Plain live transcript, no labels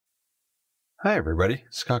Hi, everybody.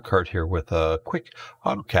 Scott Card here with a quick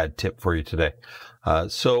AutoCAD tip for you today.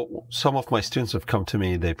 So some of my students have come to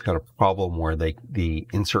me. They've got a problem where the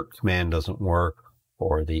insert command doesn't work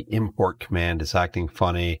or the import command is acting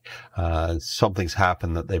funny. Something's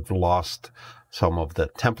happened that they've lost some of the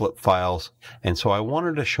template files. And so I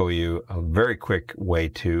wanted to show you a very quick way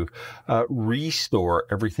to restore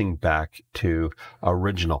everything back to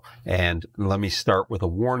original. And let me start with a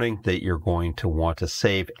warning that you're going to want to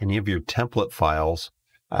save any of your template files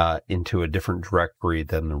into a different directory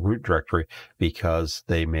than the root directory because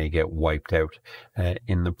they may get wiped out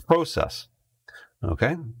in the process.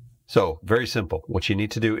 Okay, so very simple. What you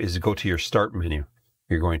need to do is go to your Start menu.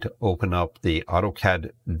 You're going to open up the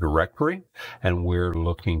AutoCAD directory, and we're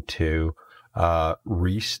looking to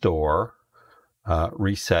reset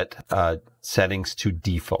settings to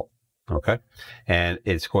default. Okay, and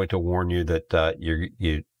it's going to warn you that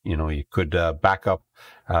you could back up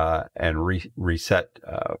and reset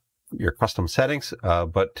your custom settings,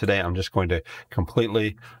 but today I'm just going to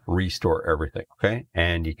completely restore everything. Okay,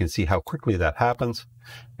 and you can see how quickly that happens,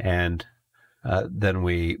 and then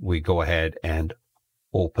we go ahead and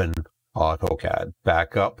open AutoCAD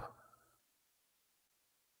back up.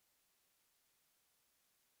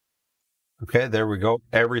 Okay, there we go.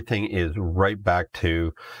 Everything is right back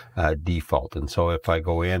to default. And so if I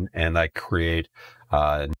go in and I create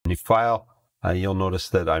a new file, you'll notice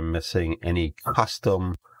that I'm missing any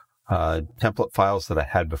custom template files that I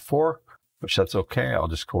had before, which that's okay. I'll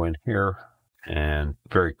just go in here and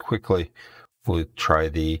very quickly we'll try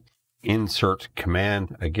the insert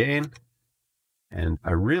command again. And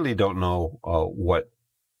I really don't know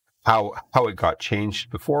how it got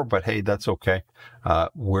changed before, but hey, that's okay.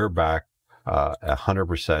 We're back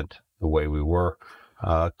 100% the way we were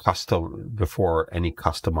custom before any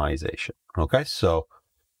customization. Okay, so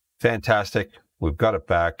fantastic. We've got it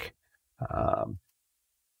back. Kind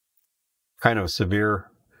of a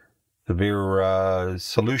severe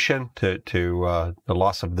solution to the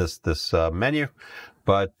loss of this menu,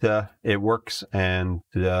 but it works, and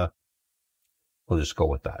we'll just go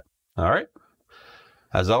with that. All right.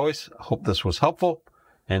 As always, I hope this was helpful,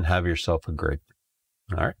 and have yourself a great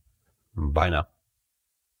day. All right. Bye now.